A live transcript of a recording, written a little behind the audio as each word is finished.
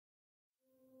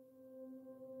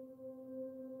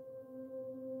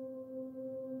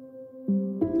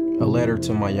letter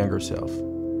to my younger self.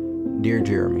 Dear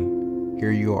Jeremy,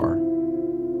 here you are,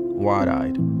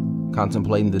 wide-eyed,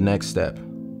 contemplating the next step,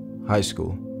 high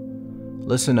school.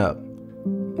 Listen up,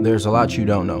 there's a lot you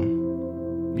don't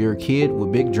know. You're a kid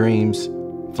with big dreams,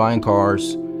 fine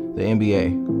cars, the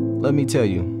NBA. Let me tell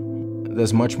you,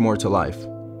 there's much more to life.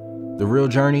 The real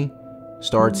journey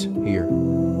starts here.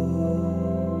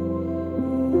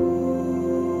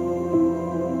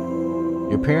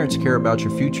 Your parents care about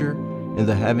your future and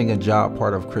the having a job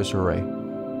part of Cristo Rey.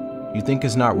 You think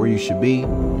it's not where you should be?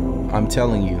 I'm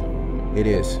telling you, it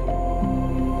is.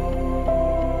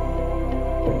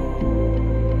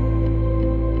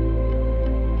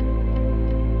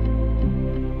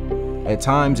 At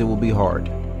times it will be hard.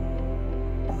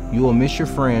 You will miss your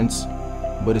friends,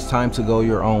 but it's time to go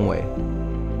your own way.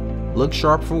 Look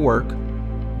sharp for work,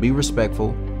 be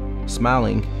respectful,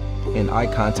 smiling, and eye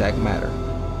contact matter.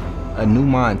 A new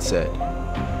mindset,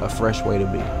 a fresh way to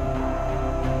be.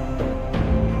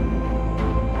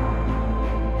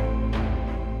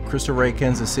 Cristo Rey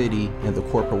Kansas City and the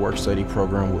corporate work study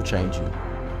program will change you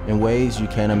in ways you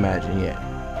can't imagine yet.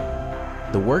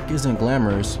 The work isn't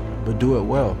glamorous, but do it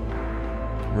well.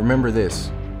 Remember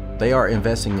this, they are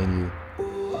investing in you.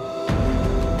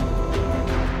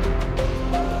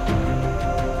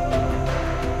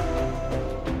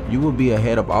 You will be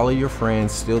ahead of all of your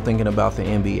friends still thinking about the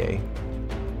NBA.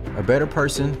 A better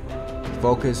person,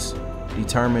 focused,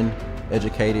 determined,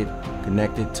 educated,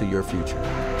 connected to your future.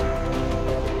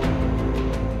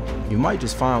 You might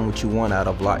just find what you want out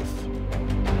of life.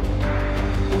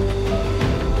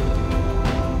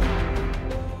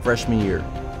 Freshman year,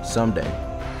 someday,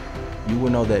 you will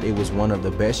know that it was one of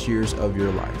the best years of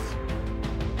your life.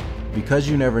 Because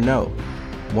you never know,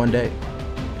 one day,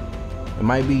 it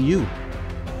might be you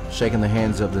shaking the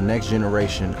hands of the next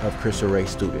generation of Cristo Rey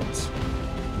students,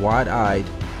 wide-eyed,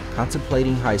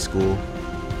 contemplating high school,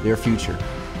 their future,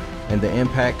 and the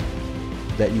impact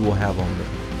that you will have on them.